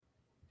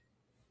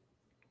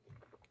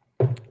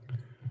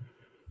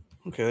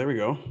Okay, there we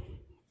go.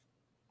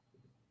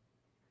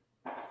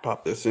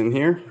 Pop this in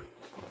here.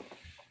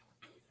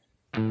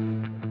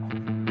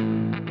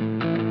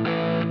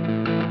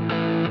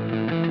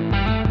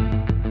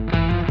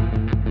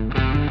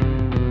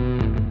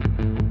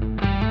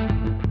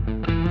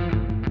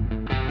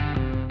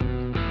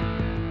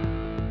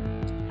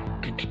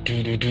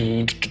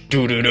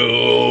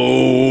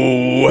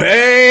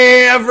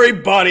 Hey,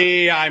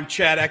 everybody. I'm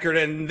Chad Eckert,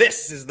 and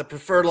this is the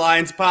Preferred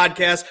Lines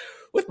podcast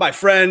with my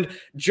friend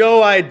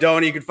Joe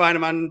Idoni. You can find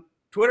him on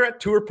Twitter at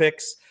TourPicks.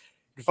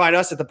 You can find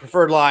us at the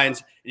Preferred Lines.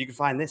 And you can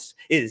find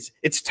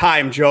it's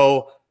time,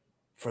 Joe,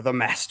 for the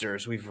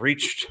Masters. We've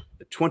reached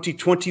the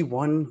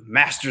 2021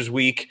 Masters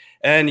week.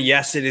 And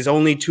yes, it is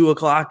only 2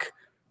 o'clock.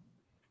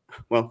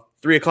 Well,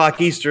 3 o'clock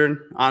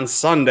Eastern on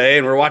Sunday.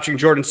 And we're watching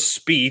Jordan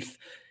Spieth.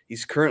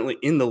 He's currently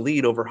in the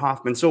lead over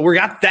Hoffman. So we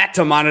got that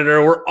to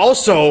monitor. We're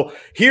also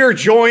here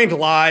joined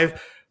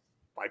live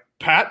by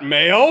Pat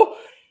Mayo.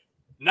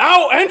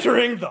 Now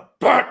entering the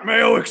Pat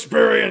Mayo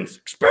experience.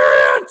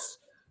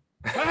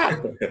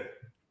 Pat.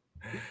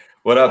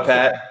 What up,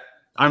 Pat?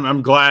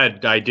 I'm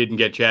glad I didn't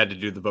get Chad to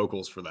do the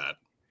vocals for that.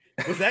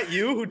 Was that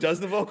you who does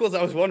the vocals?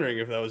 I was wondering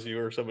if that was you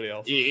or somebody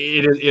else.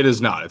 It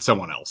is not. It's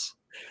someone else.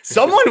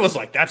 Someone was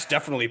like, that's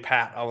definitely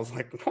Pat. I was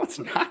like, no, it's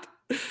not.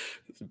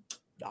 It's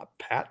not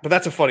Pat. But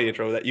that's a funny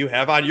intro that you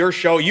have on your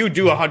show. You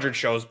do 100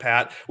 shows,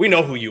 Pat. We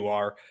know who you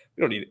are.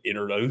 We don't need to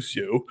introduce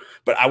you.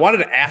 But I wanted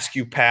to ask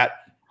you, Pat,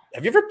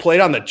 have you ever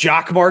played on the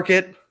Jock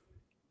Market?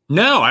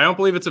 No, I don't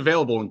believe it's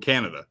available in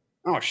Canada.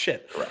 Oh,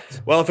 shit.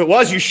 Correct. Well, if it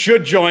was, you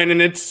should join,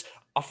 and it's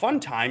a fun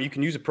time. You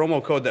can use a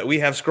promo code that we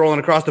have scrolling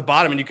across the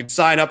bottom, and you can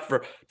sign up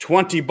for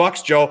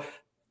 $20, Joe.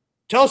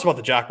 Tell us about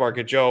the Jock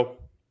Market, Joe.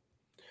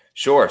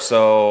 Sure.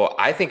 So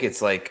I think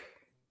it's like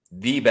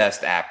the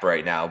best app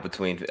right now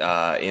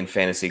in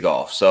fantasy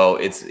golf. So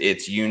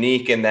it's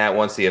unique in that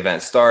once the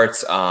event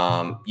starts,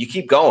 you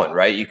keep going,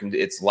 right?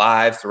 It's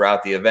live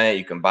throughout the event.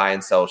 You can buy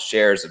and sell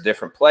shares of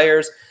different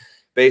players.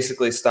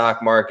 Basically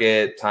stock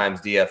market times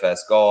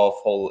DFS golf,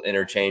 whole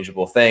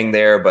interchangeable thing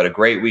there, but a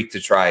great week to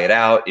try it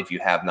out. If you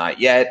have not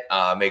yet,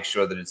 make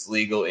sure that it's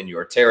legal in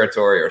your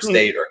territory or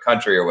state or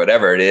country or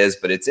whatever it is,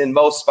 but it's in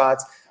most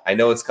spots. I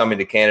know it's coming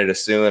to Canada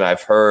soon.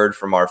 I've heard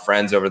from our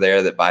friends over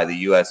there that by the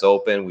US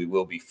Open, we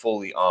will be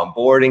fully on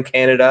board in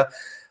Canada.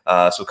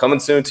 So coming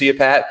soon to you,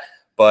 Pat,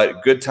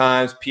 but good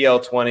times.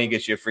 PL20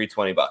 gets you a free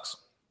 $20.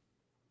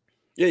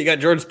 Yeah, you got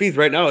Jordan Spieth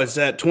right now. It's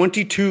at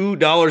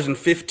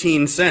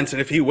 $22.15,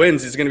 and if he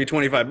wins, it's going to be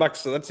 $25.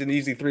 So that's an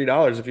easy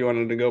 $3 if you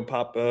wanted to go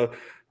pop a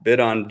bid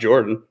on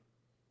Jordan.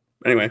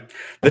 Anyway,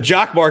 the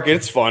Jock Market,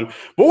 it's fun.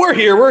 But we're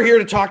here. We're here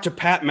to talk to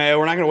Pat Mayo.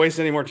 We're not going to waste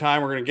any more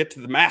time. We're going to get to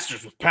the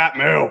Masters with Pat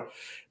Mayo.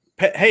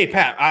 Hey,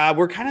 Pat,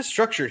 we're kind of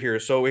structured here,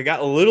 so we got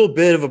a little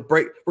bit of a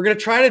break. We're going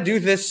to try to do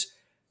this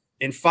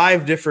in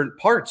 5 different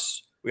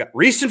parts. We got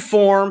recent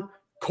form,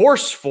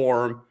 course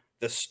form,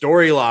 the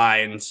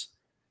storylines,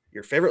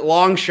 your favorite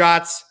long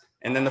shots,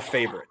 and then the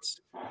favorites.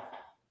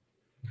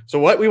 So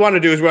what we want to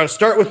do is we want to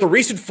start with the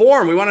recent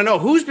form. We want to know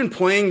who's been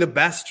playing the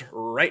best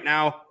right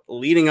now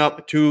leading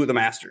up to the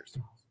Masters.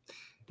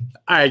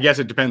 I guess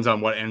it depends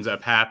on what ends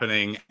up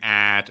happening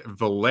at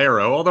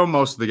Valero, although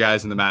most of the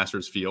guys in the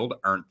Masters field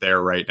aren't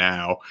there right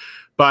now.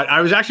 But I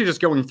was actually just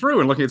going through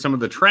and looking at some of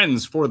the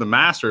trends for the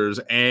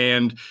Masters,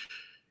 and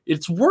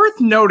it's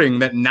worth noting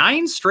that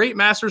 9 straight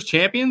Masters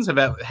champions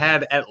have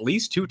had at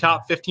least 2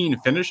 top 15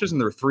 finishes in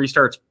their 3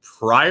 starts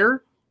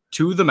prior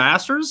to the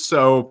Masters.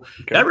 So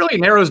that really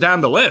narrows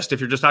down the list.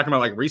 If you're just talking about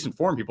like recent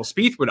form people,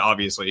 Spieth would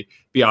obviously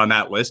be on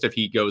that list if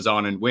he goes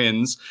on and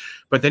wins.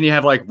 But then you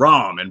have like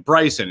Rahm and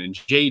Bryson and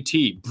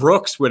JT.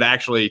 Brooks would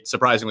actually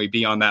surprisingly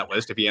be on that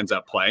list if he ends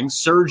up playing.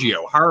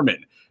 Sergio,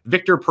 Harman,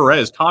 Victor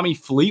Perez, Tommy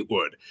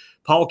Fleetwood,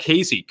 Paul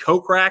Casey,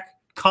 Kokrak,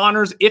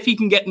 Connors, if he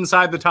can get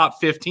inside the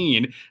top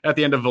 15 at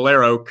the end of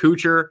Valero,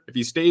 Kuchar, if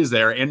he stays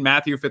there, and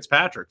Matthew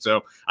Fitzpatrick.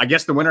 So I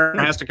guess the winner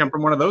has to come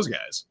from one of those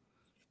guys.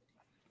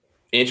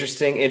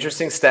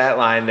 Interesting stat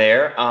line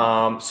there.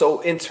 So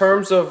in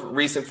terms of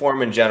recent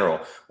form in general,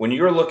 when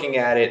you're looking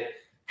at it,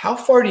 how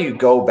far do you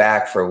go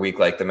back for a week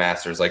like the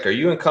Masters? Like, are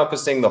you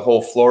encompassing the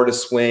whole Florida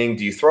swing?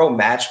 Do you throw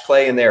match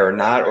play in there or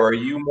not? Or are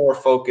you more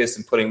focused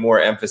and putting more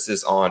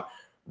emphasis on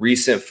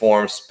recent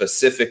form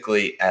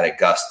specifically at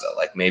Augusta,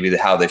 like maybe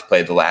how they've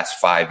played the last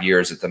 5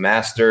 years at the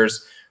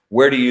Masters?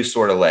 Where do you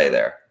sort of lay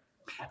there?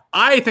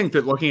 I think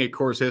that looking at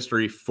course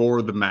history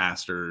for the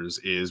Masters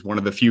is one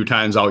of the few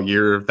times all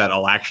year that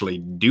I'll actually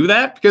do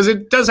that, because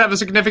it does have a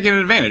significant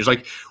advantage.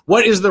 Like,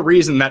 what is the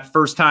reason that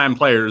first-time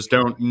players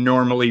don't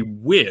normally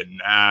win?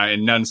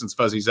 And none since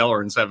Fuzzy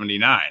Zeller in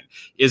 79.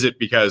 Is it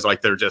because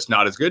like they're just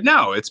not as good?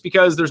 No, it's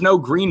because there's no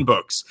green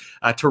books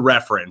to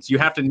reference. You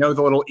have to know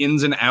the little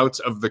ins and outs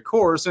of the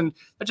course, and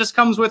that just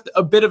comes with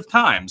a bit of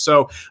time.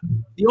 So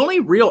the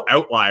only real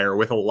outlier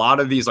with a lot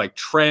of these like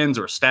trends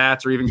or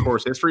stats or even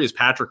course history is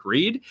Patrick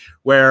Reed,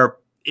 where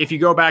if you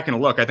go back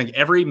and look, I think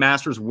every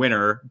Masters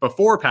winner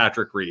before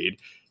Patrick Reed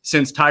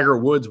since Tiger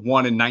Woods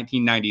won in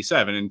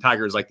 1997, and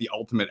Tiger's like the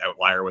ultimate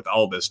outlier with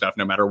all this stuff,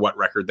 no matter what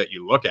record that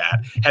you look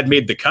at, had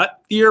made the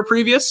cut the year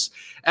previous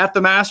at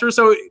the Masters.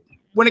 So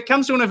when it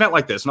comes to an event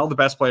like this and all the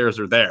best players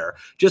are there,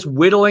 just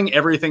whittling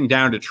everything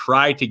down to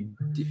try to,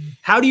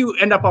 how do you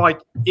end up on, like,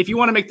 if you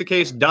want to make the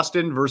case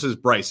Dustin versus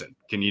Bryson,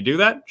 can you do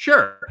that?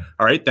 Sure.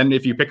 All right. Then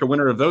if you pick a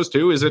winner of those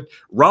two, is it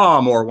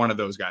Rahm or one of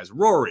those guys,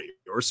 Rory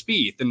or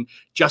Spieth and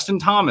Justin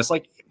Thomas?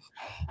 Like,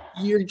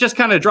 you're just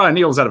kind of drawing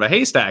needles out of a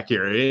haystack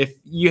here. If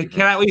you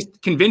can at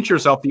least convince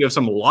yourself that you have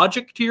some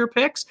logic to your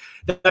picks,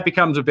 that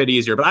becomes a bit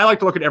easier. But I like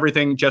to look at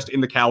everything just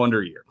in the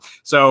calendar year.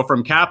 So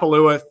from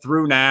Kapalua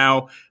through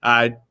now,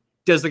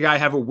 does the guy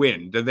have a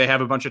win? Do they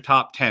have a bunch of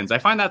top 10s? I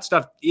find that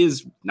stuff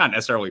is not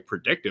necessarily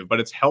predictive, but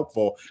it's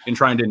helpful in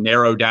trying to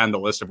narrow down the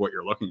list of what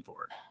you're looking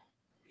for.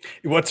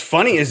 What's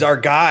funny is our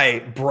guy,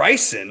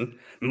 Bryson,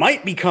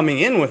 might be coming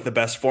in with the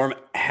best form,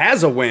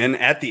 has a win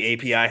at the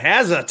API,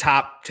 has a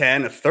top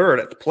 10, a third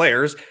at the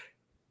Players.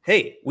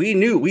 Hey,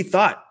 we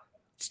thought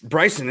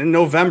Bryson in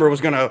November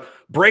was going to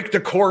break the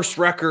course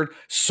record,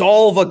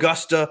 solve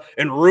Augusta,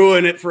 and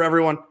ruin it for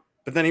everyone.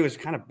 But then he was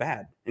kind of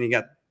bad, and he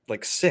got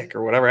like sick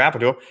or whatever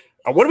happened to him.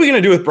 What are we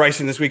going to do with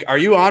Bryson this week? Are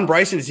you on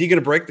Bryson? Is he going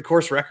to break the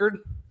course record?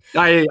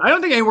 I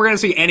don't think we're going to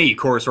see any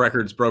course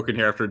records broken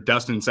here after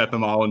Dustin set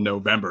them all in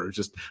November.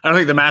 I don't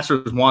think the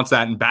Masters wants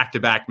that in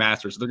back-to-back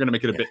Masters, so they're going to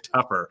make it a bit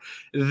tougher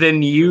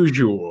than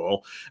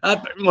usual.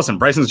 Listen,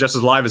 Bryson's just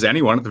as live as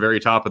anyone at the very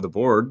top of the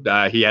board.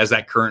 He has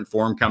that current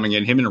form coming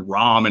in. Him and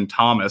Rahm and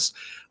Thomas,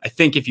 I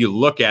think if you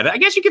look at it, I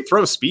guess you could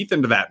throw Spieth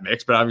into that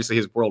mix, but obviously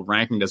his world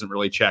ranking doesn't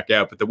really check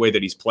out. But the way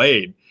that he's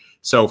played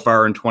so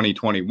far in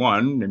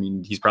 2021, I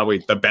mean, he's probably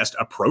the best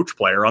approach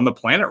player on the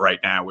planet right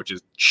now, which is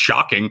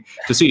shocking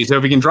to see. So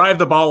if he can drive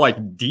the ball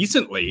like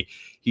decently,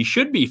 he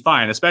should be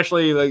fine,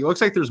 especially like, it looks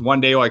like there's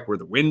one day like where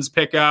the winds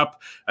pick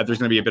up. There's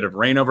going to be a bit of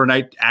rain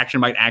overnight. Action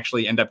might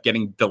actually end up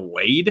getting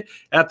delayed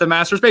at the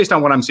Masters based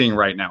on what I'm seeing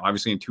right now.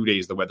 Obviously in 2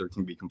 days, the weather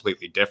can be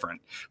completely different.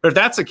 But if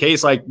that's the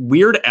case, like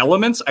weird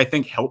elements, I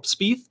think help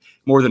Spieth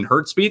more than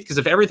hurt Spieth. Because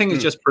if everything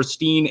is just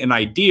pristine and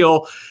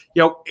ideal,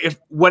 you know, if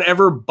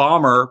whatever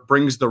bomber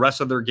brings the rest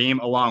of their game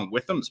along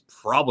with them is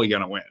probably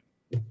going to win.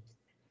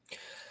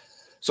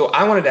 So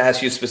I wanted to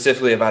ask you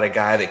specifically about a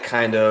guy that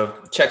kind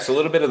of checks a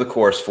little bit of the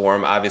course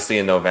form, obviously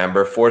in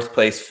November. 4th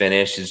place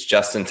finish is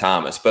Justin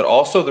Thomas, but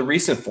also the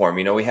recent form.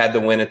 You know, we had the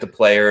win at the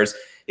Players.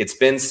 It's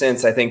been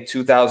since, I think,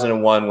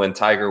 2001 when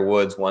Tiger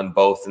Woods won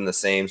both in the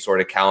same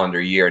sort of calendar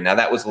year. Now,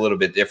 that was a little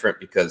bit different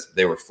because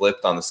they were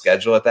flipped on the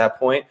schedule at that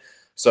point.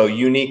 So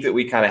unique that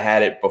we kind of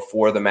had it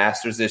before the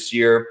Masters this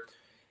year.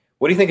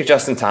 What do you think of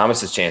Justin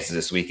Thomas's chances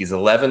this week? He's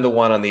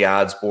 11-1 on the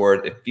odds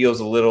board. It feels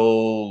a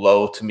little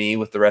low to me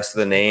with the rest of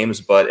the names,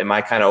 but am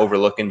I kind of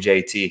overlooking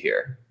JT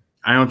here?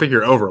 I don't think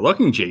you're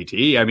overlooking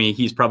JT. I mean,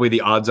 he's probably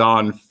the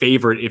odds-on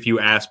favorite if you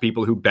ask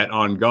people who bet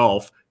on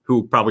golf,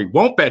 who probably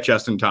won't bet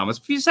Justin Thomas.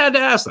 If you just had to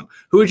ask them,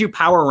 who would you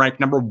power rank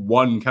number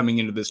 1 coming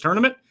into this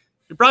tournament?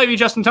 It'd probably be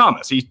Justin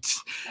Thomas.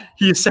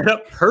 He's set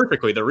up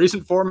perfectly. The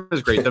recent form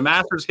is great. The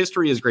Masters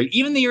history is great.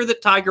 Even the year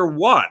that Tiger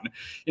won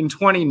in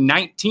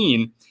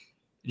 2019,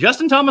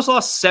 Justin Thomas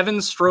lost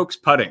 7 strokes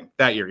putting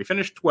that year. He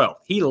finished 12th.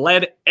 He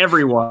led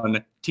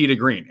everyone tee to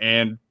green,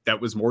 and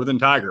that was more than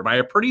Tiger by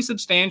a pretty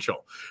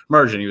substantial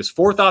margin. He was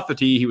 4th off the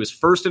tee. He was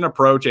 1st in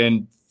approach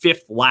and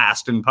 5th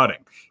last in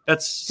putting.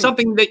 That's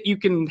something that you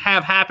can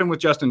have happen with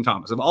Justin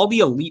Thomas. Of all the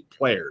elite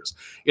players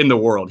in the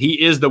world,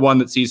 he is the one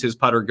that sees his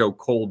putter go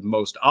cold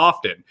most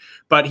often.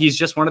 But he's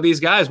just one of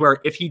these guys where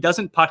if he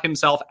doesn't putt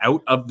himself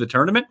out of the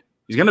tournament,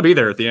 he's going to be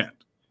there at the end.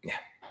 Yeah.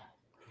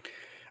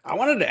 I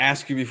wanted to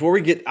ask you before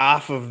we get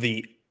off of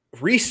the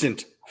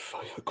recent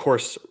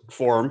course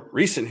form,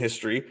 recent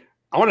history,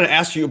 I wanted to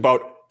ask you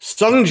about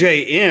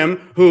Sungjae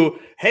Im, who,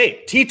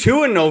 hey,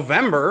 T2 in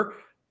November,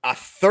 a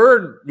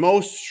 3rd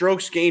most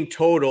strokes gained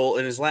total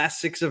in his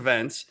last 6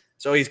 events.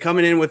 So he's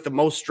coming in with the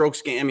most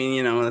strokes gained. I mean,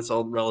 you know, that's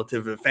all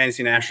relative.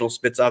 Fantasy National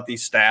spits out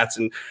these stats,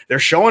 and they're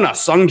showing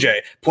us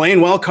Sungjae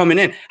playing well coming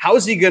in. How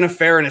is he going to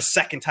fare in his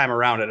second time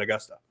around at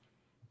Augusta?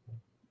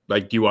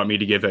 Like, do you want me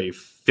to give a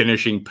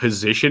finishing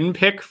position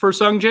pick for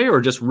Sungjae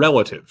or just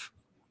relative?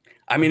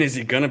 I mean, is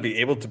he going to be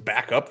able to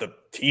back up the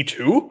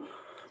T2?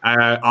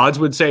 Odds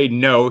would say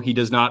no, he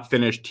does not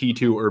finish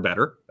T2 or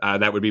better.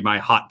 That would be my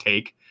hot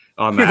take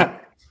on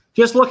that.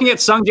 Just looking at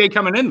Sungjae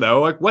coming in,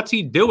 though, like what's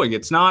he doing?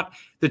 It's not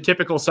the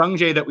typical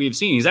Sungjae that we've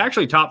seen. He's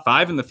actually top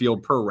 5 in the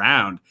field per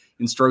round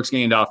in strokes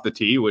gained off the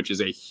tee, which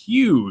is a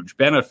huge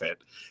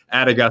benefit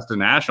at Augusta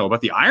National.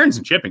 But the irons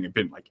and chipping have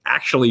been like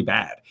actually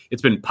bad.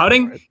 It's been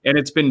putting and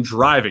it's been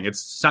driving.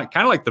 It's kind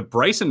of like the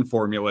Bryson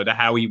formula to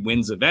how he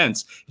wins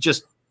events. It's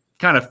just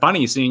kind of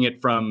funny seeing it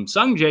from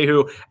Sungjae,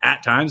 who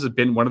at times has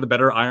been one of the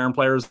better iron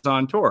players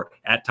on tour,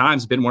 at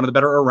times been one of the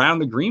better around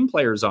the green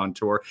players on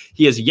tour.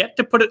 He has yet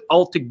to put it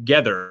all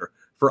together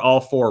for all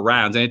 4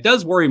 rounds. And it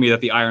does worry me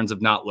that the irons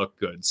have not looked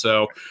good.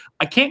 So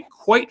I can't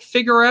quite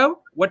figure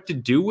out what to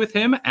do with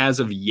him as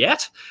of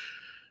yet.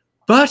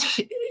 But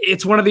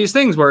it's one of these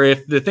things where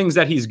if the things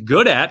that he's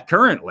good at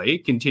currently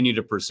continue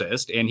to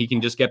persist and he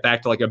can just get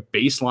back to like a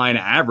baseline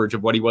average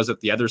of what he was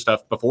at the other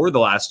stuff before the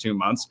last 2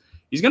 months,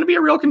 he's going to be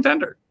a real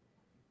contender.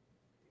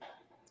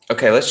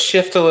 Okay, let's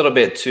shift a little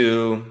bit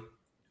to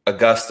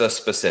Augusta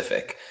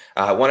specific.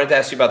 I wanted to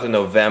ask you about the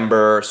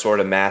November sort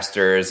of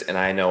Masters, and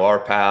I know our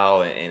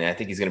pal, and I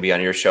think he's going to be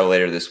on your show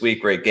later this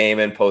week, Rick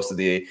Gaiman, posted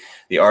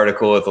the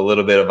article with a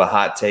little bit of a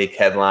hot take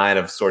headline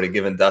of sort of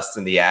giving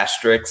Dustin the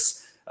asterisks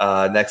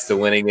next to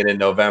winning it in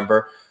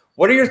November.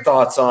 What are your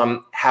thoughts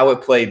on how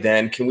it played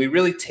then? Can we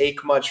really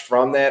take much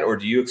from that, or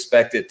do you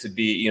expect it to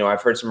be,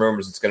 I've heard some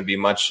rumors it's going to be a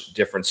much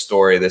different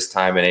story this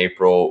time in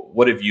April.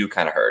 What have you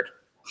kind of heard?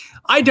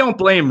 I don't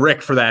blame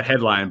Rick for that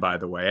headline, by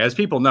the way. As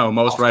people know,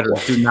 most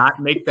writers do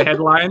not make the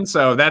headline,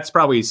 so that's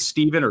probably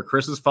Steven or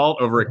Chris's fault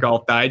over at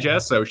Golf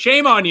Digest. So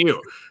shame on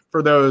you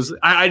for those.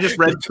 I just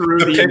read through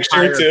the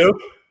picture too.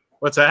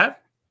 What's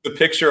that? The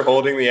picture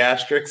holding the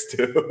asterisk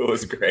too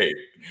was great.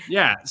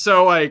 Yeah,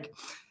 so like,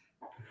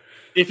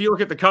 if you look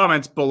at the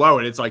comments below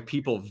it, it's like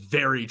people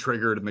very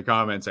triggered in the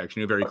comment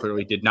section who very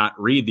clearly did not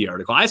read the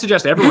article. I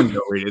suggest everyone go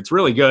read it. It's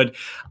really good.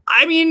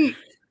 I mean,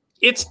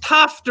 it's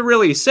tough to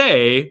really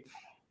say.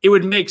 It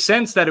would make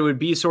sense that it would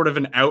be sort of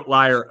an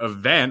outlier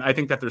event. I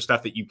think that there's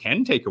stuff that you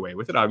can take away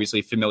with it.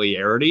 Obviously,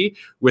 familiarity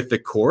with the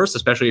course,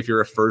 especially if you're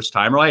a first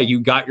timer. Like,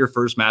 you got your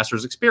first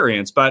Masters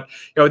experience, but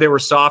they were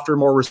softer,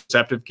 more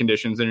receptive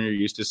conditions than you're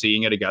used to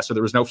seeing at Augusta.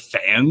 There was no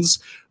fans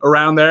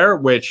around there,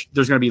 which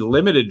there's going to be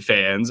limited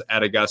fans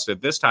at Augusta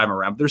this time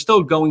around. But there's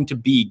still going to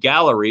be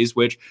galleries,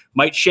 which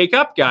might shake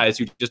up guys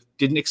who just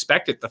didn't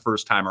expect it the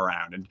first time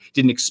around and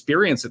didn't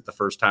experience it the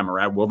first time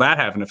around. Will that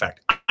have an effect?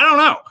 I don't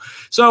know.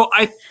 So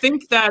I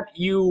think that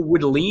you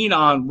would lean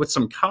on with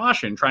some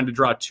caution, trying to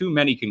draw too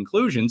many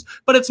conclusions.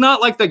 But it's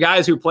not like the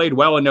guys who played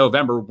well in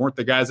November weren't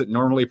the guys that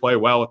normally play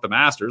well at the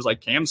Masters.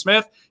 Like Cam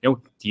Smith,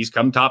 he's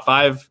come top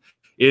 5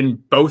 in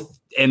both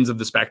ends of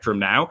the spectrum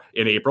now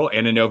in April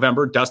and in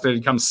November. Dustin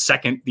had come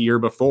second the year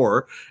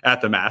before at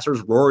the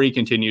Masters. Rory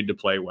continued to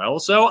play well.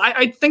 So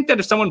I think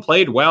that if someone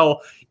played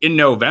well in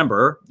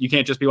November, you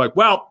can't just be like,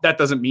 well, that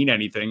doesn't mean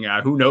anything.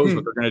 Who knows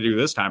what they're going to do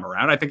this time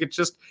around? I think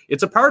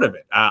it's a part of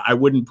it. I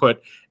wouldn't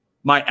put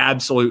my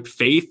absolute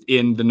faith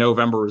in the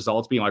November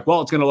results being like,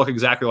 well, it's going to look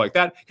exactly like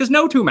that, because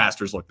no two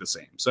Masters look the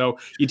same. So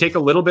you take a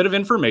little bit of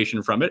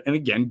information from it, and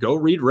again, go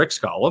read Rick's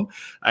column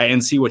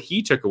and see what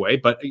he took away.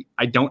 But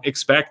I don't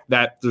expect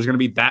that there's going to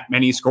be that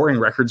many scoring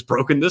records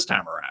broken this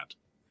time around.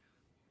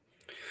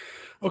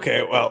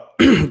 Okay, well,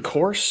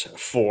 course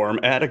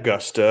form at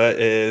Augusta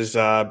is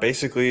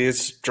basically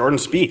it's Jordan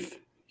Spieth.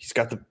 He's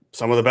got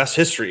some of the best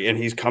history, and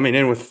he's coming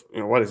in with,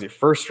 what is he,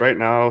 first right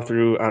now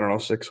through,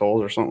 6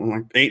 holes or something,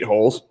 like 8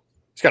 holes.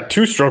 He's got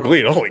 2-stroke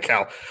lead. Holy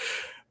cow.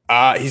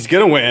 He's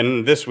going to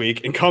win this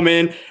week and come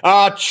in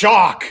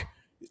chalk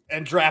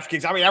and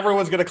DraftKings. I mean,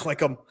 everyone's going to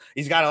click him.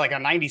 He's got like a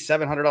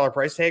 $9,700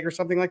 price tag or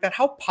something like that.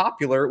 How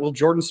popular will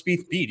Jordan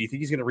Spieth be? Do you think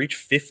he's going to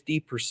reach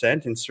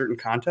 50% in certain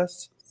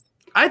contests?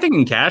 I think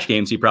in cash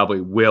games he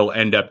probably will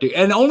end up doing,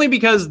 and only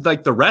because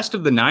like the rest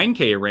of the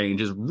 9K range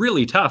is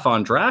really tough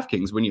on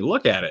DraftKings when you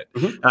look at it.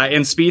 Mm-hmm.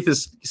 And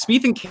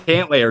Spieth and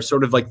Cantlay are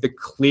sort of like the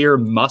clear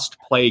must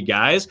play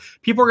guys.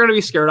 People are going to be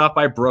scared off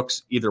by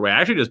Brooks either way.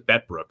 I actually just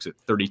bet Brooks at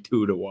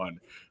 32-1.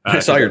 I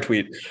saw your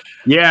tweet.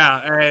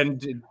 Yeah,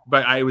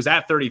 but I was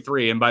at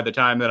 33, and by the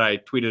time that I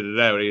tweeted it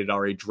out, it had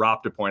already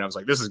dropped a point. I was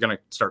like, this is going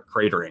to start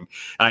cratering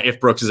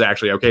if Brooks is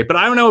actually okay. But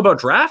I don't know about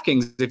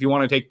DraftKings if you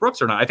want to take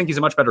Brooks or not. I think he's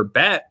a much better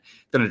bet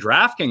than a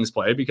DraftKings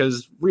play,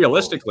 because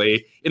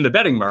realistically, in the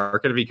betting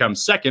market, if he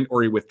comes second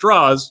or he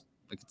withdraws,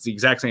 like it's the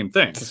exact same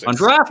thing. On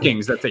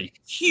DraftKings, that's a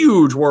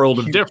huge world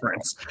of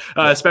difference,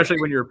 especially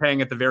when you're paying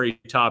at the very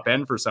top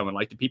end for someone.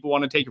 Like, do people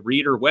want to take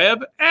Reed or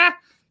Webb?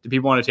 Do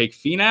people want to take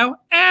Finau?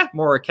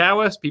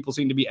 Morikawa. People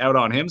seem to be out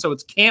on him. So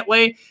it's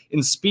Cantlay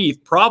and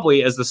Spieth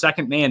probably as the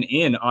second man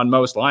in on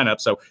most lineups.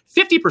 So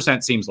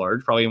 50% seems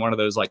large, probably in one of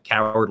those like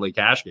cowardly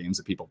cash games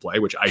that people play,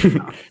 which I do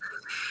not.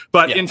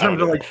 But in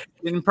terms of like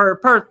in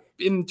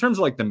terms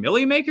of like the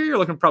Millie Maker, you're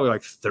looking probably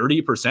like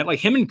 30%. Like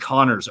him and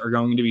Connors are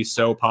going to be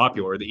so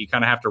popular that you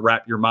kind of have to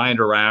wrap your mind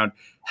around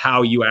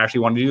how you actually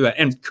want to do that.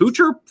 And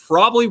Kuchar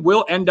probably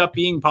will end up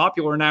being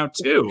popular now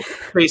too,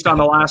 based on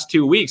the last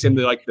 2 weeks and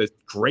the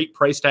great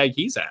price tag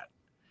he's at.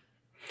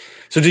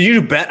 So did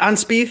you bet on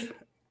Spieth?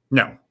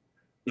 No.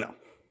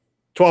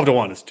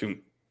 12-1 is too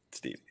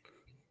steep.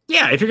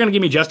 Yeah, if you're going to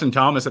give me Justin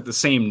Thomas at the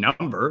same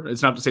number,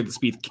 it's not to say that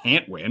Spieth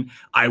can't win.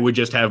 I would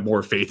just have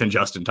more faith in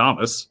Justin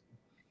Thomas.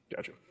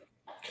 Gotcha.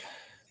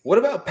 What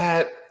about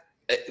Pat?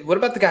 What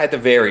about the guy at the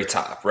very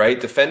top, right?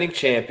 Defending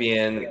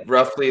champion,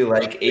 roughly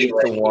like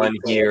 8-1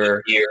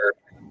 here.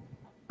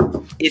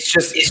 It's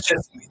just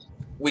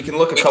we can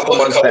look a couple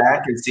months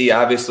back and see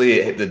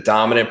obviously the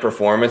dominant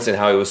performance and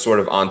how he was sort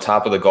of on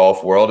top of the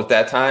golf world at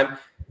that time.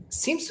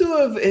 Seems to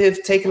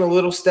have taken a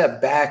little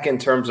step back in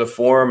terms of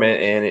form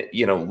and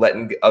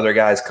letting other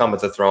guys come at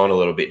the throne a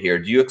little bit here.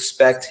 Do you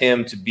expect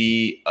him to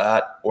be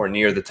at or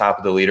near the top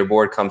of the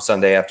leaderboard come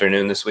Sunday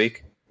afternoon this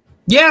week?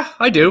 Yeah,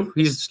 I do.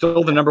 He's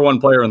still the number one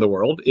player in the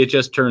world. It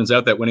just turns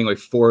out that winning like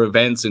 4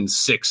 events in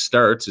 6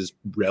 starts is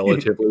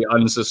relatively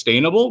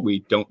unsustainable. We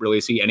don't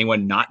really see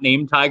anyone not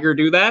named Tiger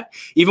do that.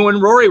 Even when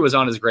Rory was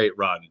on his great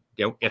run,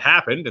 it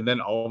happened, and then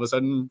all of a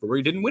sudden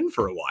Rory didn't win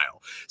for a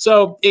while.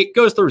 So it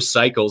goes through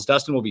cycles.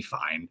 Dustin will be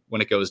fine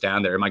when it goes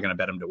down there. Am I going to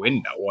bet him to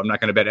win? No, I'm not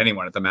going to bet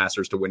anyone at the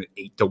Masters to win at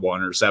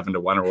 8-1 or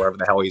 7-1 or wherever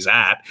the hell he's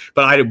at.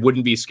 But I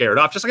wouldn't be scared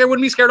off. Just like I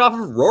wouldn't be scared off of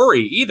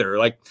Rory either.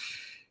 Like,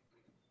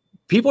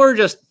 people are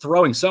just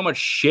throwing so much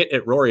shit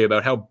at Rory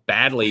about how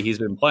badly he's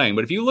been playing.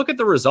 But if you look at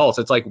the results,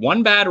 it's like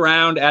 1 bad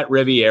round at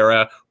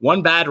Riviera,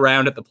 1 bad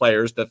round at the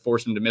Players that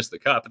forced him to miss the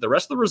cut. But the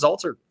rest of the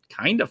results are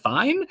kind of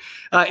fine.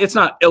 It's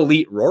not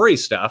elite Rory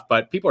stuff,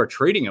 but people are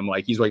treating him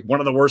like he's like one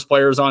of the worst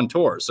players on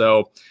tour.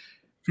 So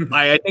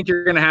I think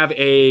you're going to have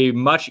a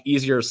much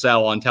easier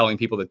sell on telling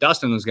people that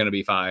Dustin is going to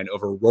be fine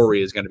over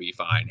Rory is going to be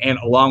fine. And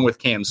along with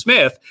Cam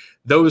Smith,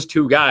 those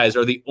 2 guys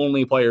are the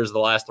only players of the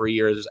last 3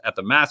 years at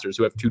the Masters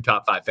who have 2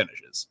 top 5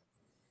 finishes.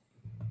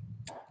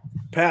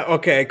 Pat,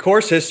 okay,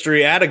 course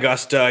history at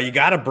Augusta. You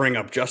got to bring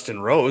up Justin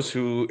Rose,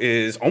 who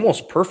is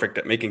almost perfect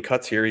at making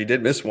cuts here. He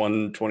did miss one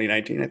in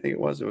 2019, I think it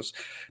was. But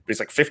he's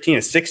like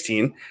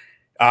 15-16.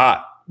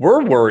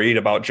 We're worried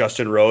about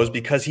Justin Rose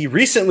because he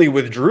recently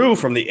withdrew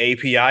from the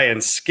API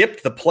and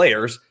skipped the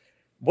Players.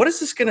 What is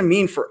this going to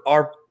mean for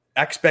our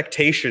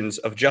expectations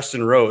of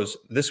Justin Rose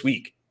this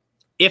week?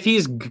 If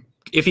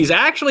he's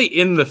actually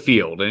in the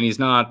field and he's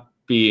not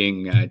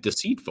being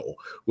deceitful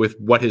with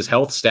what his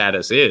health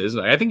status is,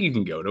 I think you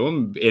can go to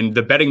him. And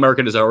the betting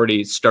market has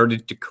already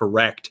started to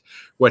correct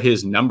what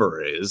his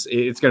number is.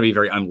 It's going to be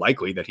very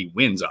unlikely that he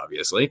wins,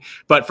 obviously.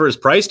 But for his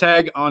price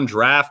tag on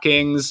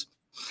DraftKings,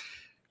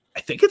 I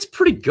think it's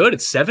pretty good.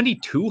 It's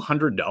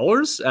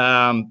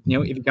 $7,200.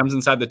 If he comes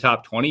inside the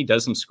top 20,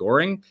 does some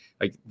scoring,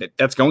 like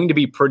that's going to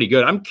be pretty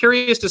good. I'm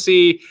curious to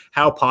see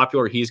how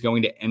popular he's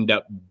going to end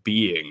up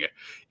being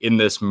in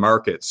this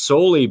market,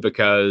 solely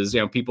because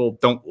people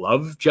don't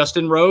love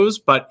Justin Rose,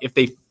 but if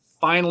they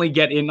finally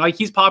get in, like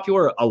he's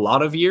popular a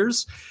lot of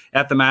years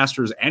at the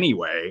Masters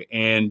anyway,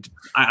 and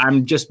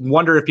I'm just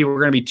wonder if people are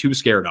going to be too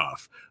scared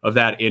off of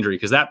that injury,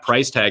 because that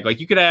price tag, like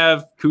you could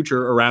have Kuchar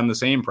around the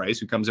same price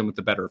who comes in with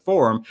the better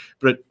form,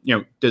 but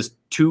does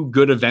 2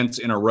 good events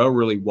in a row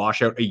really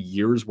wash out a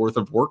year's worth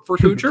of work for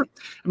Kuchar?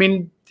 I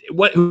mean,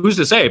 who's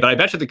to say? But I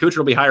bet you the Kuchar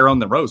will be higher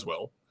owned than Rose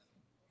will.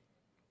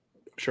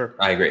 Sure,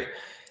 I agree.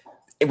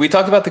 We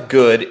talked about the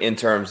good in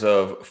terms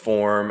of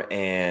form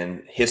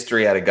and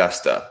history at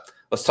Augusta.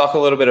 Let's talk a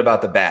little bit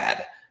about the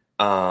bad.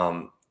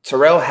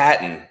 Tyrrell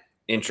Hatton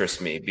interests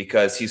me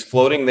because he's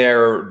floating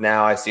there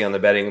now. I see on the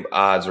betting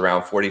odds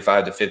around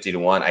 45 to 50 to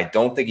 1. I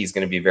don't think he's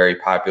going to be very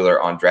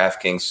popular on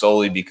DraftKings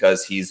solely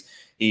because he's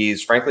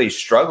frankly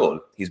struggled.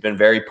 He's been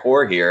very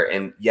poor here,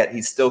 and yet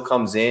he still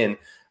comes in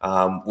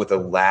with a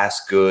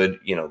last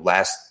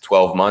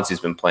 12 months he's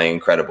been playing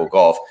incredible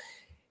golf.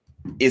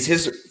 Is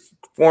his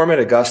form at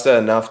Augusta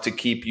enough to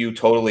keep you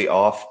totally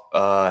off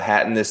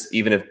Hatton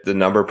even if the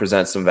number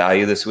presents some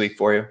value this week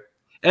for you?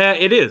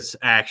 It is,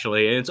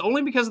 actually, and it's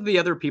only because of the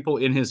other people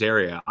in his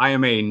area. I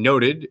am a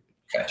noted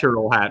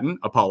Tyrrell Hatton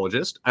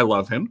apologist. I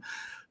love him,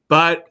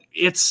 but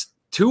it's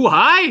too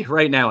high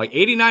right now, like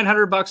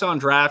 $8,900 on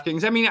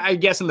DraftKings. I mean, I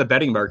guess in the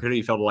betting market,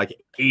 he fell to like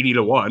 80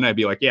 to 1. I'd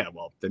be like, yeah,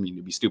 well, I mean,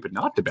 it'd be stupid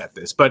not to bet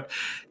this. But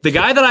the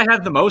guy that I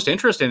have the most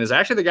interest in is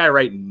actually the guy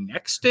right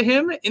next to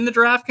him in the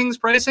DraftKings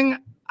pricing.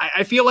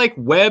 I feel like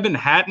Webb and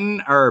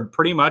Hatton are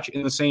pretty much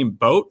in the same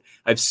boat.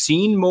 I've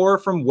seen more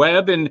from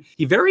Webb, and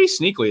he very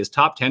sneakily is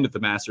top 10 at the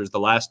Masters the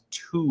last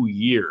 2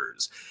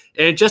 years.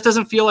 And it just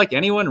doesn't feel like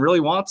anyone really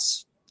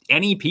wants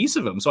any piece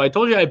of him. So I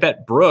told you I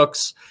bet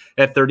Brooks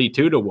at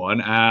 32 to 1.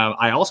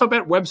 I also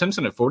bet Webb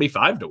Simpson at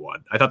 45 to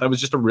 1. I thought that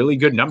was just a really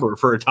good number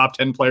for a top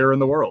 10 player in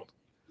the world.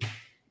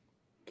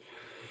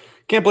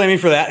 Can't blame me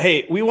for that.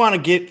 Hey, we want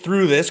to get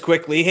through this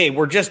quickly. Hey,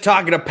 we're just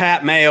talking to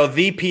Pat Mayo,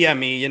 the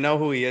PME. You know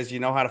who he is.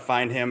 You know how to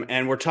find him.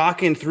 And we're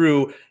talking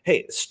through,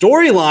 hey,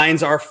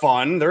 storylines are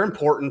fun. They're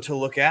important to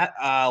look at.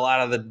 A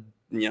lot of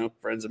the,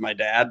 friends of my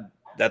dad,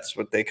 that's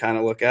what they kind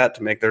of look at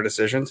to make their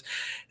decisions.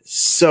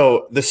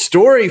 So the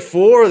story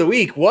for the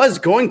week was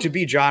going to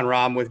be Jon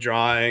Rahm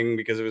withdrawing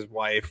because of his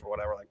wife or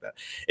whatever like that.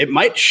 It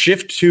might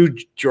shift to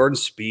Jordan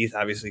Spieth,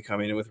 obviously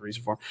coming in with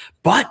recent form.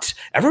 But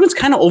everyone's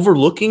kind of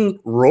overlooking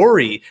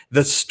Rory.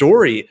 The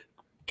story,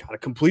 got to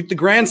complete the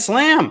Grand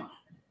Slam.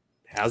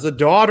 Has a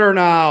daughter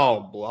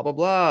now, blah, blah,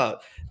 blah.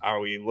 Are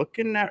we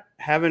looking at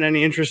having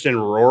any interest in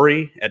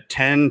Rory at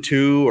 10,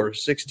 2, or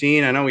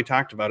 16? I know we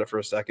talked about it for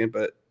a second,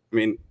 but I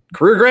mean,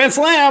 career Grand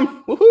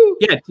Slam. Woohoo.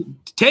 Yeah,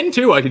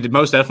 10-2, I could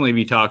most definitely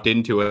be talked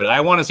into it.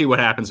 I want to see what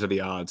happens to the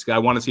odds. I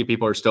want to see if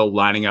people are still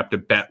lining up to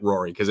bet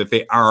Rory, because if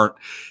they aren't,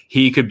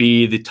 he could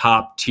be the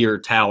top tier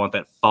talent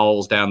that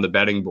falls down the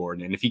betting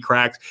board. And if he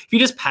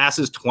just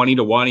passes 20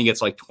 to 1, he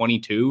gets like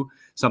 22,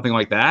 something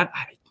like that.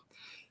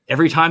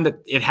 Every time that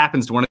it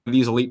happens to one of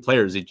these elite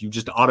players, you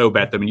just auto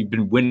bet them and you've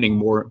been winning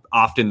more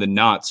often than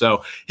not.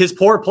 So his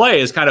poor play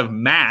has kind of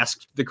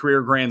masked the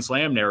career Grand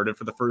Slam narrative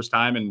for the first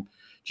time in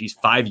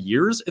 5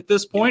 years at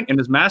this point, and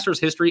his Masters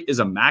history is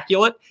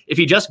immaculate. If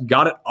he just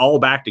got it all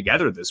back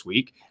together this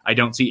week, I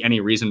don't see any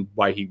reason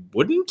why he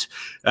wouldn't.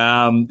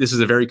 This is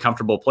a very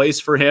comfortable place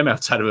for him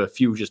outside of a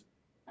few just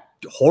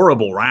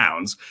horrible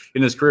rounds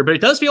in his career, but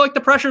it does feel like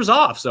the pressure's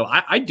off. So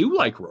I do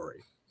like Rory.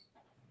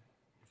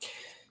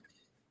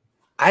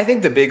 I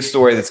think the big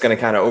story that's going to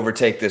kind of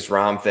overtake this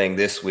Rahm thing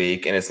this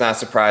week, and it's not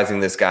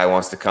surprising this guy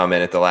wants to come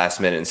in at the last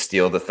minute and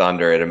steal the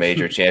thunder at a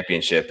major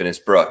championship, and it's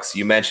Brooks.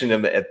 You mentioned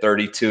him at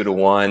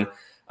 32-1.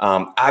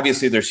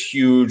 Obviously, there's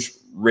huge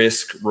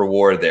risk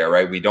reward there,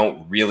 right? We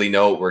don't really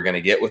know what we're going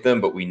to get with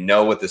him, but we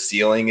know what the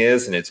ceiling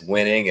is, and it's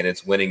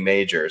winning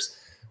majors.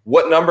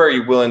 What number are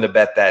you willing to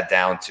bet that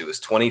down to?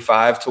 Is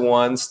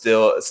 25-1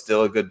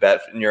 still a good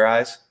bet in your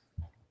eyes?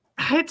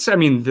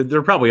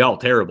 They're probably all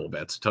terrible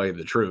bets, to tell you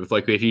the truth.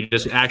 Like, if you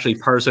just actually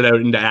parse it out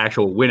into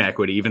actual win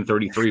equity, even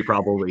 33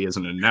 probably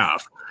isn't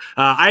enough.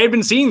 I had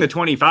been seeing the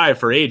 25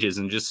 for ages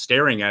and just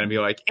staring at it and be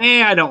like,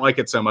 I don't like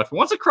it so much. But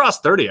once it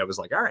crossed 30, I was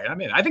like, all right,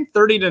 I'm in. I think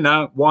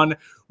 30-1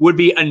 would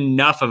be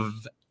enough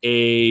of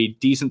a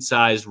decent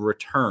sized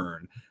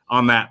return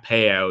on that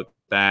payout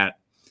that,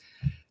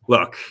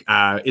 look,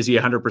 is he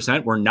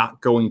 100%? We're not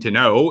going to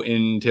know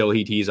until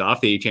he tees off.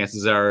 The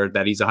chances are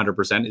that he's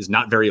 100% is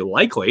not very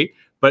likely,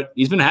 but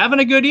he's been having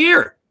a good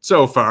year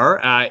so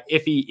far.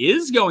 If he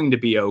is going to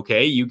be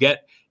okay, you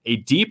get a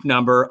deep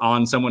number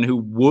on someone who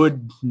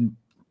would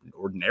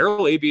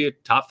ordinarily be a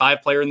top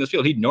 5 player in this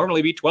field. He'd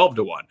normally be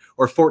 12-1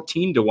 or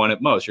 14-1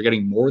 at most. You're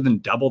getting more than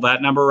double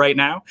that number right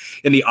now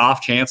in the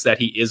off chance that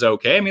he is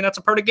okay. I mean, that's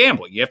a part of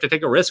gambling. You have to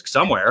take a risk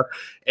somewhere.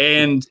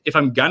 And if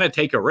I'm going to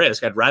take a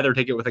risk, I'd rather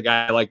take it with a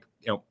guy like,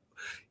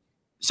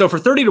 so for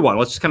 30-1,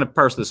 let's just kind of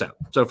parse this out.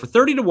 So for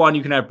 30-1,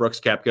 you can have Brooks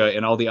Koepka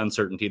and all the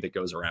uncertainty that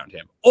goes around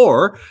him.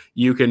 Or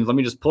you can, let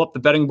me just pull up the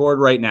betting board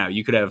right now.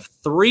 You could have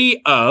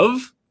 3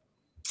 of,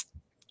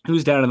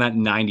 who's down in that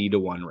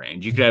 90-1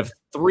 range? You could have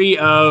 3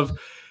 of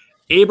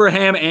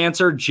Abraham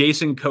Answer,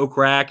 Jason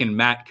Kokrak, and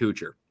Matt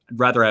Kuchar. I'd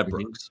rather have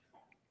Brooks.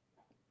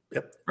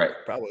 Yep. Right.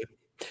 Probably.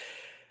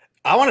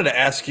 I wanted to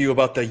ask you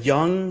about the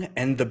young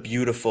and the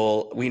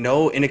beautiful. We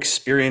know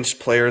inexperienced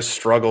players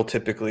struggle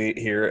typically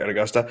here at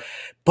Augusta,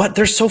 but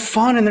they're so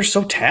fun and they're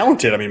so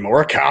talented. I mean,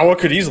 Morikawa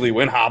could easily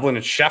win. Hovland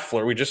and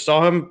Scheffler, we just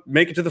saw him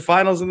make it to the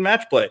finals in the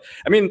match play.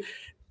 I mean,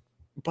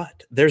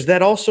 but there's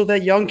that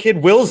young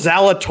kid, Will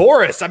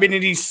Zalatoris. I mean,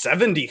 and he's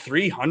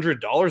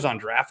 $7,300 on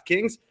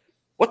DraftKings.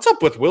 What's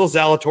up with Will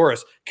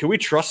Zalatoris? Can we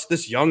trust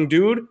this young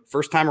dude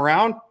first time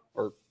around?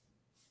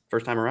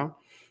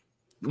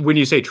 When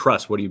you say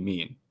trust, what do you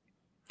mean?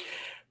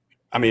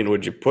 I mean,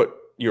 would you put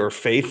your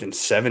faith in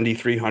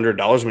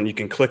 $7,300 when you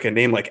can click a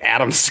name like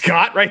Adam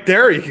Scott right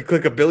there? Or you can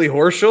click a Billy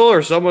Horschel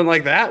or someone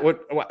like that.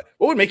 What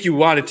would make you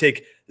want to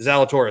take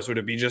Zalatoris? Would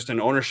it be just an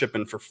ownership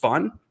and for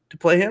fun to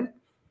play him?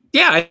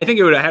 Yeah, I think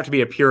it would have to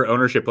be a pure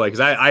ownership play because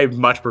I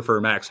much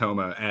prefer Max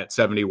Homa at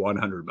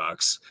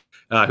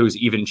 $7,100, who's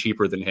even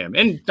cheaper than him.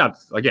 And not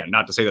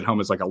to say that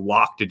Homa is like a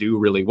lock to do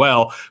really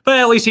well, but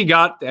at least he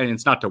got, and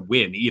it's not to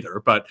win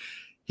either, but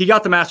he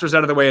got the Masters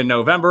out of the way in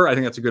November. I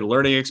think that's a good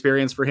learning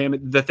experience for him.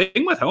 The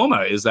thing with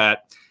Homa is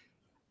that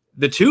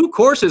the 2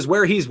 courses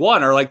where he's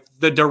won are like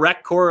the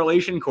direct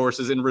correlation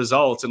courses in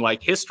results and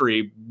like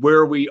history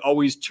where we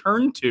always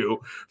turn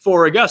to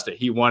for Augusta.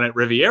 He won at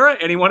Riviera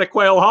and he won at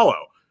Quail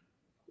Hollow.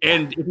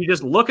 And if you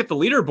just look at the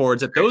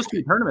leaderboards at those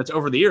 2 tournaments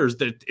over the years,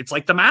 it's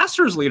like the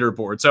Masters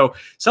leaderboard. So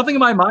something in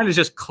my mind is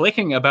just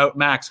clicking about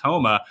Max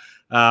Homa.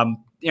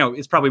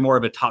 It's probably more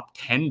of a top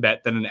 10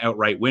 bet than an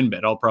outright win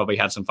bet. I'll probably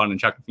have some fun and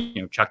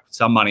chuck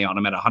some money on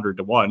him at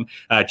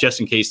 100-1, just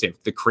in case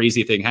if the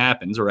crazy thing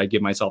happens or I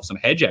give myself some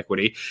hedge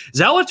equity.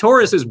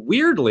 Zalatoris is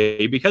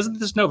weirdly, because of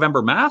this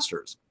November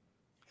Masters,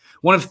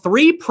 one of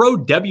 3 pro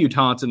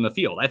debutantes in the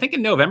field. I think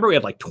in November we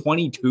had like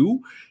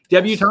 22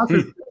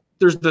 debutantes.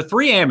 There's the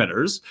 3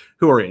 amateurs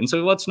who are in,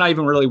 so let's not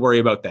even really worry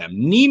about them.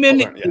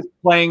 Neiman is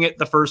playing it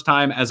the first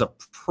time as a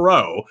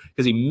pro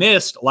because he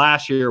missed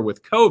last year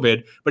with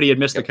COVID, but he had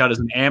missed the cut as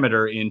an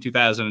amateur in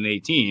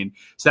 2018.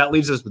 So that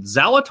leaves us with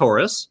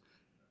Zalatoris.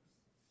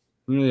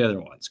 Who are the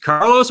other ones?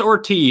 Carlos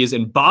Ortiz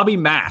and Bobby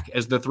Mack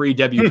as the 3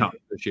 debutants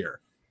this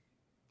year,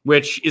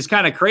 which is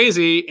kind of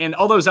crazy. And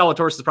although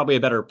Zalatoris is probably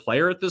a better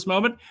player at this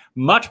moment,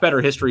 much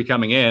better history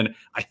coming in,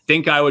 I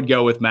think I would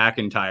go with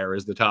McIntyre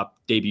as the top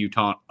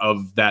debutant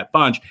of that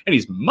bunch. And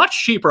he's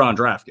much cheaper on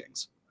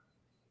DraftKings.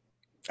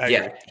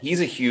 Yeah,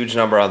 he's a huge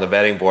number on the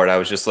betting board. I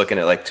was just looking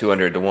at like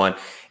 200-1.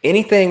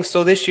 Anything.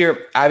 So this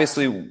year,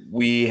 obviously,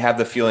 we have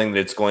the feeling that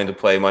it's going to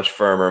play much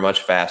firmer,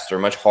 much faster,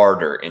 much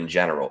harder in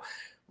general.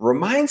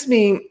 Reminds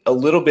me a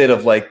little bit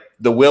of like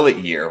the Willett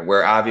year,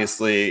 where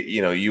obviously,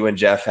 you and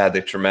Jeff had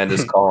the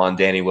tremendous call on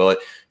Danny Willett.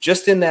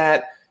 Just in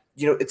that,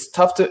 it's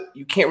tough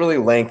you can't really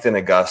lengthen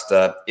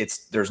Augusta.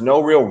 There's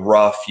no real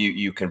rough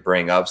you can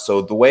bring up.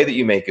 So the way that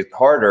you make it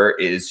harder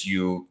is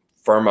you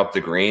firm up the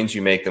greens,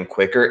 you make them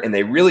quicker, and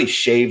they really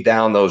shave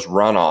down those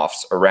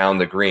runoffs around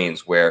the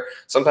greens where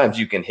sometimes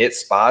you can hit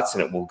spots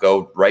and it will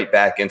go right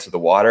back into the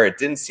water. It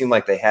didn't seem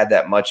like they had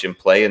that much in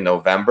play in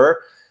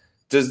November.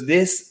 Does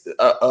this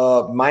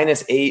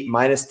 -8,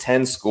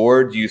 -10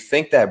 score, do you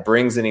think that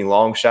brings any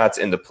long shots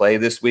into play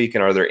this week?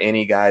 And are there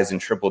any guys in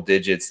triple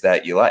digits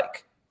that you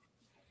like?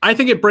 I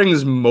think it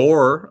brings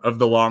more of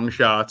the long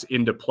shots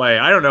into play.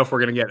 I don't know if we're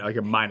going to get like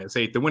a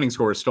 -8. The winning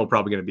score is still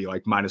probably going to be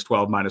like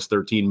 -12,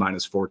 -13,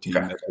 -14.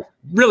 Okay.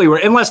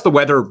 Really, unless the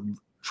weather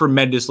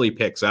tremendously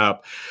picks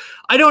up.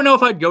 I don't know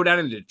if I'd go down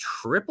into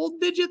triple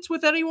digits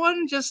with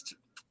anyone. Just,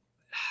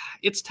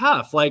 it's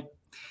tough. Like,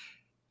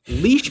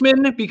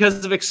 Leishman,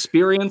 because of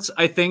experience,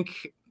 I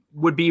think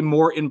would be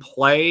more in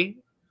play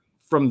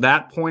from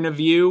that point of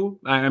view.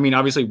 I mean,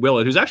 obviously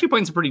Willett, who's actually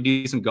playing some pretty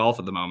decent golf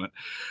at the moment.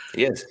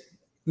 He is.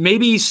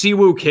 Maybe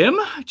Siwoo Kim,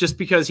 just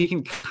because he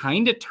can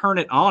kind of turn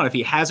it on. If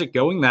he has it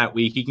going that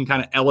week, he can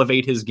kind of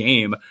elevate his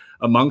game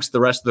amongst the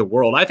rest of the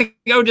world. I think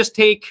I would just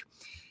take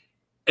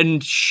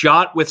and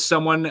shot with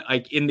someone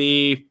like in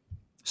the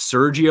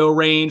Sergio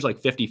range, like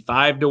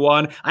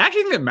 55-1. I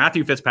actually think that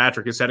Matthew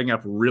Fitzpatrick is setting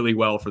up really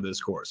well for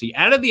this course. He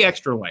added the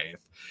extra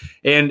length,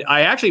 and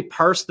I actually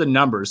parsed the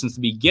numbers since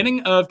the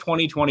beginning of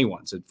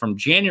 2021. So from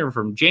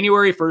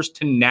January 1st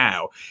to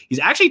now, he's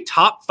actually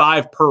top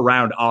 5 per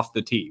round off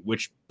the tee,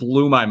 which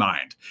blew my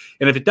mind.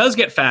 And if it does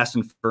get fast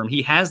and firm,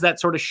 he has that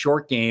sort of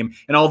short game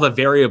and all the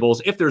variables.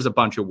 If there's a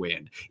bunch of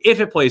wind, if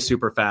it plays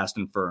super fast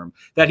and firm,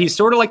 that he's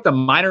sort of like the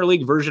minor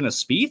league version of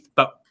Spieth,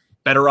 but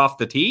better off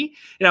the tee.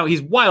 You know,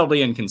 he's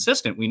wildly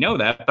inconsistent. We know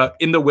that. But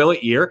in the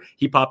Willett year,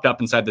 he popped up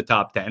inside the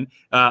top 10.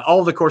 All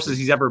of the courses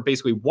he's ever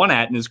basically won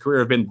at in his career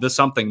have been the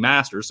something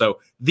Masters. So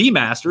the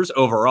Masters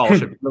overall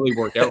should really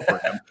work out for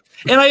him.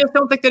 And I just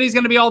don't think that he's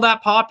going to be all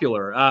that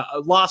popular,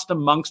 lost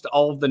amongst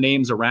all of the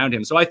names around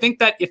him. So I think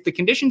that if the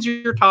conditions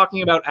you're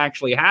talking about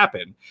actually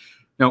happen,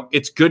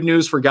 it's good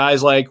news for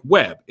guys like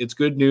Webb. It's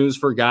good news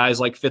for guys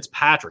like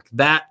Fitzpatrick,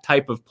 that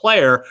type of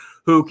player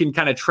who can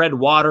kind of tread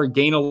water,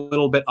 gain a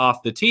little bit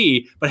off the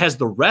tee, but has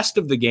the rest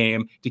of the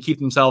game to keep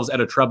themselves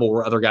at a treble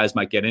where other guys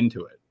might get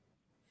into it.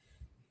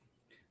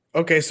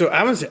 Okay, so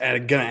I was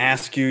going to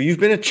ask you, you've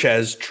been a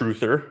Ches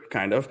truther,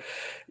 kind of.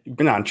 You've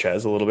been on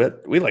Ches a little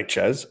bit. We like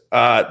Ches.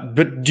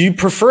 But do you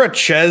prefer a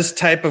Ches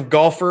type of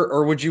golfer,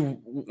 or would you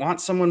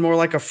want someone more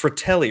like a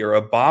Fratelli or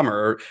a Bomber?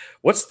 Or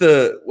what's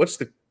the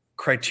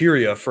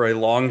criteria for a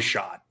long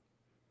shot?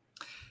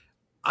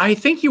 I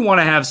think you want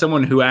to have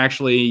someone who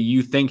actually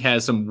you think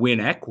has some win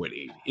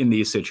equity in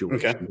these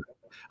situations. Okay.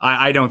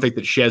 I don't think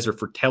that Chez or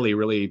Fratelli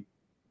really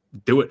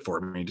do it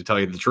for me, to tell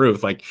you the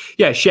truth. Like,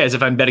 yeah, Chez,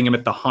 if I'm betting him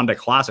at the Honda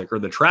Classic or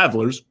the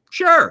Travelers,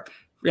 sure.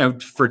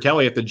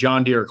 Fratelli at the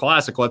John Deere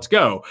Classic, let's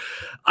go.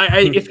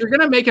 If you're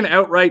going to make an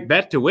outright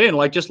bet to win,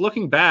 like just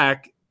looking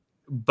back,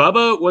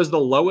 Bubba was the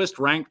lowest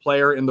ranked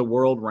player in the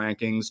world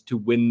rankings to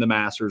win the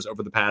Masters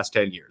over the past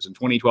 10 years. In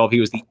 2012,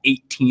 he was the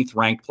 18th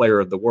ranked player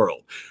of the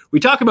world. We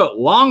talk about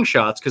long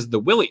shots because of the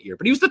Willett year,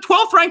 but he was the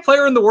 12th ranked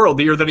player in the world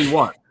the year that he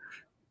won.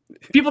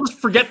 People just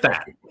forget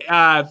that.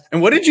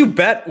 And what did you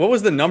bet? What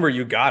was the number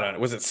you got on it?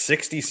 Was it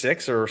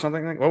 66 or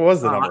something like? What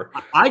was the number?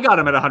 I got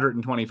him at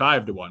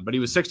 125-1, but he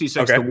was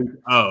 66 the week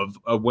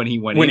of when he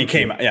went. When he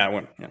came out,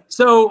 yeah.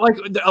 So like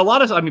a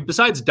lot of,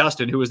 besides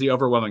Dustin, who was the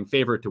overwhelming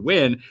favorite to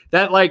win,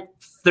 that like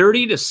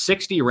 30 to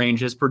 60 range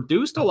has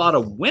produced a lot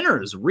of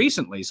winners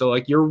recently. So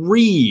like your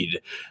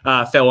Reed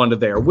fell into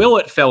there,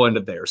 Willett fell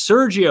into there,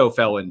 Sergio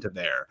fell into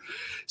there.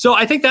 So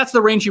I think that's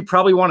the range you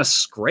probably want to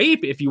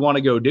scrape if you want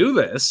to go do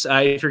this.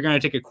 If you're going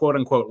to take a quote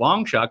unquote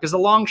long shot, because the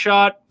long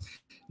shot,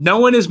 no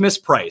one is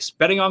mispriced.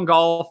 Betting on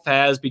golf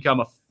has become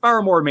a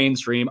far more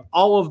mainstream.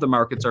 All of the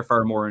markets are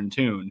far more in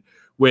tune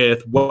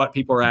with what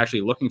people are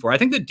actually looking for. I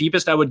think the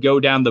deepest I would go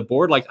down the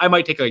board, like I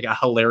might take like a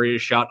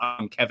hilarious shot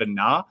on Kevin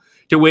Na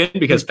to win,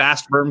 because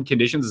fast firm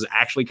conditions is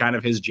actually kind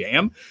of his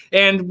jam.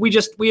 And we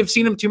have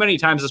seen him too many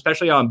times,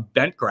 especially on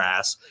bent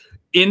grass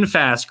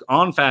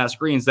on fast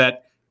greens,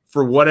 that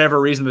for whatever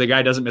reason, the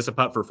guy doesn't miss a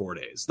putt for 4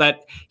 days.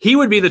 That he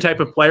would be the type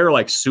of player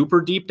like super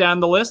deep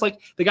down the list.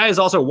 Like the guy has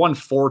also won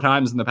 4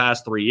 times in the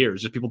past 3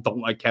 years. Just people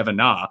don't like Kevin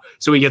Na,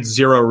 so he gets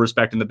zero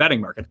respect in the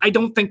betting market. I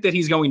don't think that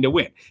he's going to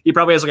win. He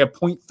probably has like a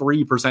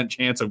 0.3%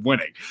 chance of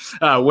winning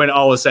when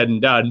all is said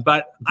and done.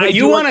 But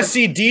you want to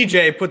see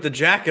DJ put the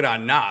jacket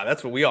on Na.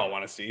 That's what we all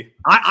want to see.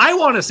 I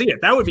want to see it.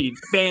 That would be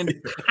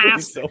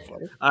fantastic. So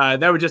funny.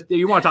 That would just,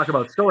 you want to talk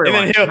about story.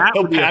 And then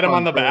he'll pat him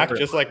on the back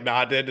just like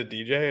Na did to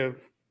DJ.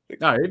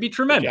 No, it'd be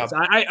tremendous.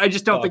 I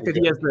just don't think that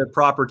he has the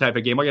proper type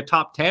of game, like a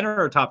top 10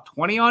 or a top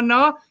 20 on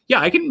Na. Yeah,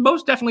 I can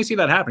most definitely see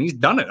that happen. He's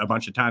done it a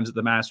bunch of times at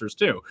the Masters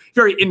too.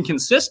 Very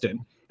inconsistent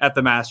at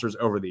the Masters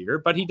over the year,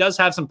 but he does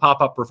have some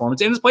pop-up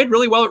performance and has played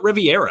really well at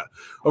Riviera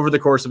over the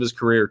course of his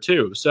career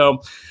too.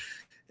 So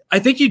I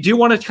think you do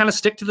want to kind of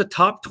stick to the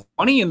top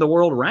 20 in the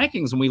world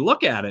rankings when we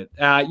look at it.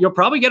 You'll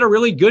probably get a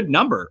really good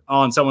number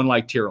on someone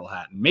like Tyrrell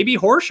Hatton. Maybe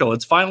Horschel.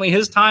 It's finally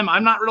his time.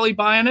 I'm not really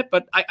buying it,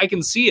 but I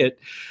can see it.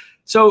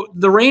 So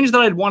the range that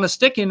I'd want to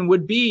stick in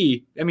would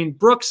be,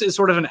 Brooks is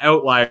sort of an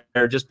outlier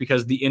just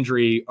because the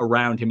injury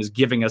around him is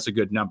giving us a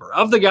good number.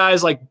 Of the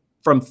guys like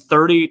from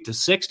 30 to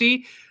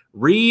 60,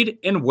 Reed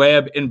and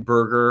Webb and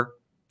Berger,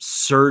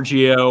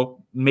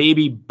 Sergio,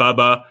 maybe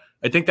Bubba,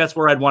 I think that's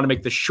where I'd want to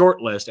make the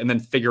short list and then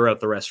figure out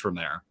the rest from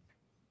there.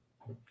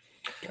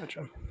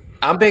 Gotcha.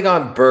 I'm big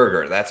on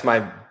Berger. That's my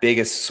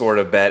biggest sort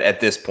of bet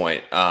at this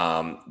point.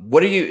 What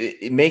do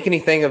you make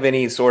anything of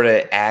any sort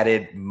of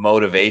added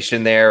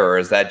motivation there, or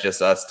is that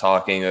just us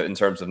talking in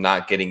terms of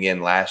not getting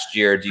in last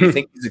year? Do you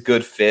think he's a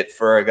good fit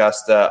for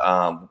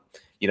Augusta?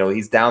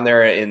 He's down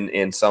there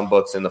in some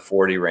books in the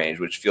 40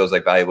 range, which feels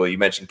like valuable. You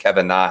mentioned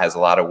Kevin Na has a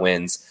lot of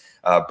wins.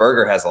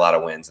 Berger has a lot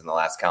of wins in the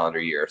last calendar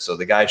year. So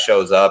the guy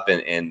shows up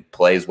and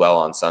plays well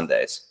on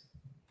Sundays.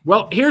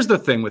 Well, here's the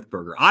thing with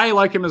Berger. I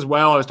like him as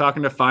well. I was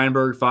talking to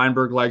Feinberg.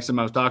 Feinberg likes him.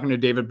 I was talking to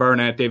David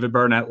Burnett. David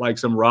Burnett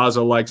likes him.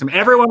 Raza likes him.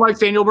 Everyone likes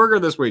Daniel Berger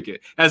this week,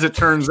 as it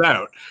turns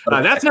out.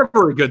 That's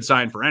never a good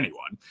sign for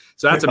anyone.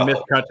 So that's a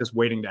miscut just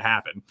waiting to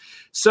happen.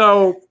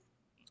 So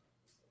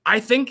I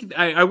think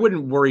I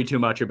wouldn't worry too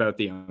much about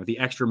the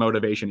extra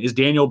motivation. Is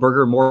Daniel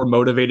Berger more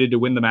motivated to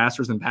win the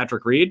Masters than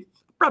Patrick Reed?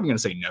 I'm probably going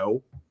to say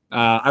no.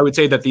 I would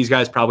say that these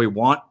guys probably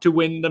want to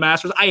win the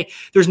Masters.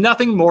 There's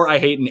nothing more I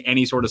hate in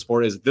any sort of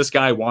sport is this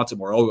guy wants it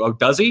more. Oh,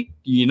 does he?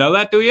 You know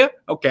that, do you?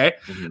 Okay.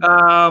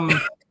 Mm-hmm.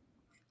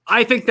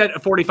 I think that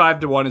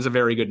 45-1 is a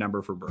very good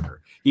number for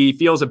Berger. He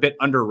feels a bit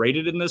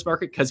underrated in this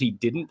market because he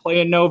didn't play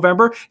in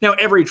November. Now,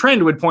 every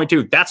trend would point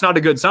to that's not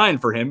a good sign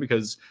for him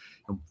because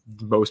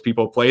most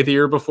people play the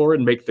year before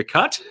and make the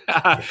cut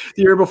the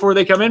year before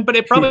they come in, but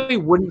it probably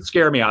wouldn't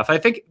scare me off. I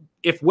think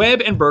if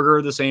Webb and Berger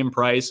are the same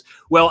price,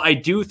 well, I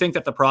do think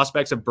that the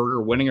prospects of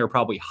Berger winning are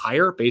probably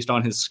higher based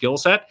on his skill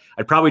set.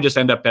 I'd probably just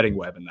end up betting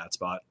Webb in that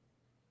spot.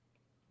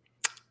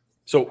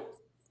 So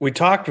we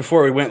talked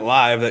before we went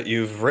live that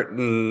you've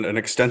written an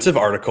extensive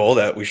article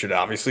that we should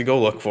obviously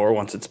go look for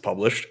once it's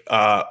published.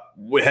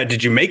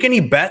 Did you make any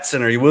bets,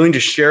 and are you willing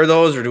to share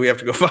those, or do we have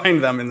to go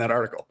find them in that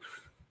article?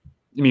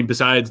 You mean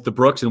besides the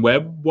Brooks and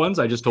Webb ones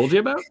I just told you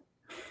about?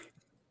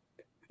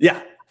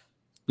 Yeah.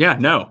 Yeah,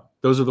 no.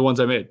 Those are the ones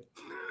I made.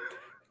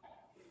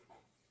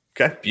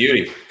 Okay.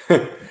 Beauty.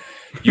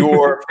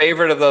 Your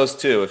favorite of those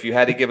two, if you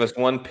had to give us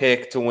one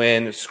pick to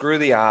win, screw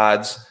the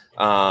odds,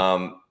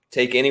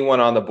 take anyone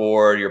on the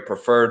board, your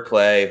preferred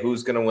play,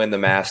 who's going to win the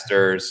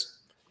Masters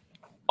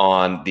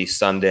on the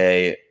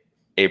Sunday,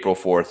 April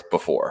 4th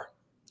before?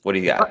 What do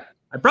you got?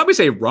 I'd probably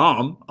say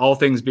Rahm, all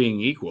things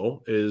being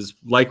equal, is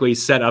likely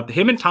set up.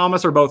 Him and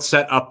Thomas are both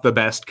set up the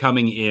best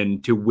coming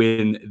in to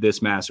win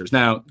this Masters.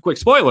 Now, quick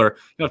spoiler,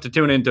 you'll have to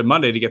tune into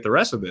Monday to get the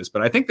rest of this,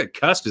 but I think that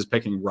Cust is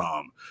picking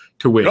Rahm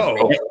to win.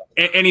 Oh.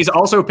 And he's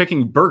also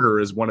picking Berger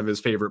as one of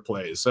his favorite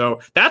plays. So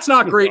that's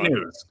not great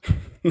news.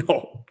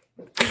 No.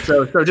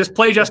 So just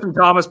play Justin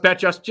Thomas, bet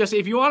just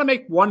if you want to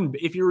make one,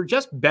 if you're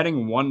just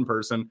betting one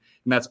person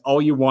and that's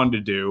all you wanted to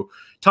do,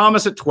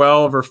 Thomas at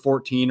 12 or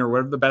 14 or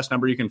whatever the best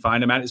number you can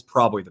find him at is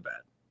probably the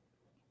bet.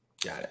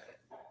 Got it.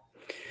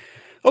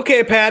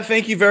 Okay, Pat,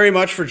 thank you very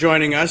much for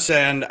joining us.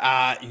 And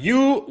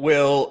you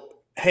will,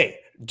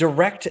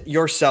 direct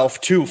yourself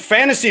to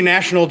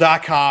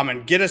fantasynational.com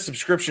and get a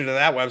subscription to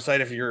that website.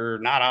 If you're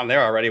not on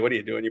there already, what are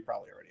you doing? You're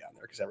probably already on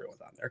there because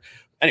everyone's on there.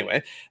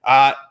 Anyway,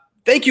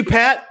 thank you,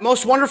 Pat.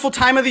 Most wonderful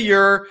time of the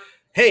year.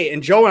 Hey,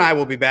 and Joe and I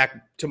will be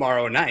back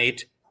tomorrow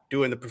night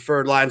doing the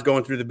preferred lines,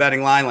 going through the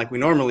betting line like we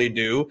normally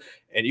do.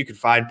 And you can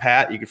find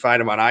Pat. You can find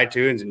him on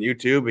iTunes and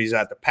YouTube. He's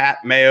at the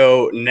Pat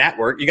Mayo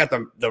Network. You got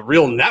the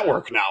real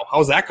network now.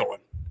 How's that going?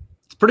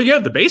 It's pretty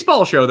good. The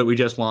baseball show that we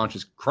just launched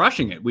is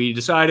crushing it. We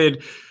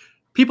decided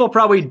people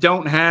probably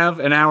don't have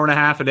an hour and a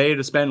half a day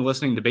to spend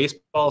listening to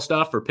baseball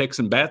stuff or picks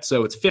and bets.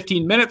 So it's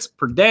 15 minutes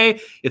per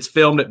day. It's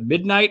filmed at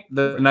midnight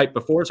the night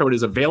before. So it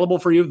is available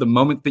for you the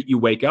moment that you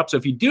wake up. So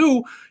if you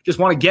do just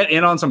want to get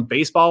in on some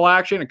baseball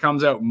action, it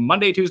comes out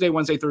Monday, Tuesday,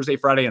 Wednesday, Thursday,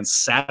 Friday, and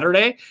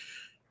Saturday.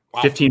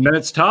 Wow. 15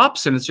 minutes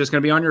tops, and it's just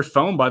going to be on your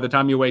phone by the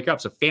time you wake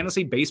up. So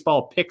Fantasy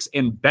Baseball Picks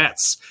and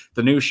Bets,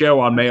 the new show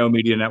on Mayo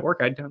Media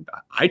Network.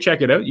 I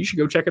check it out. You should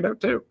go check it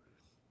out too.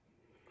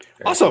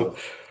 Awesome.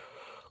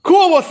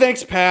 Cool. Well,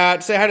 thanks,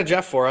 Pat. Say hi to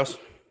Jeff for us.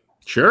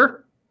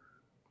 Sure.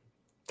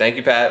 Thank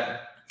you,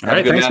 Pat. All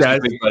right, thanks, guys.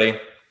 Week, buddy.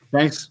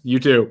 Thanks. You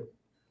too.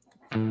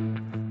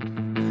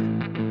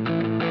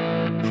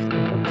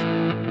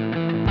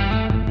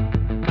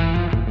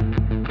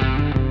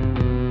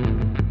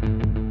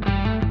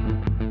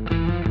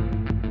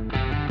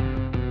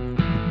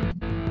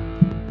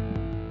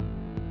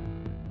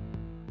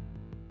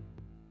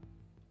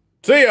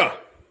 See ya.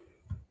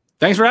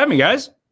 Thanks for having me, guys.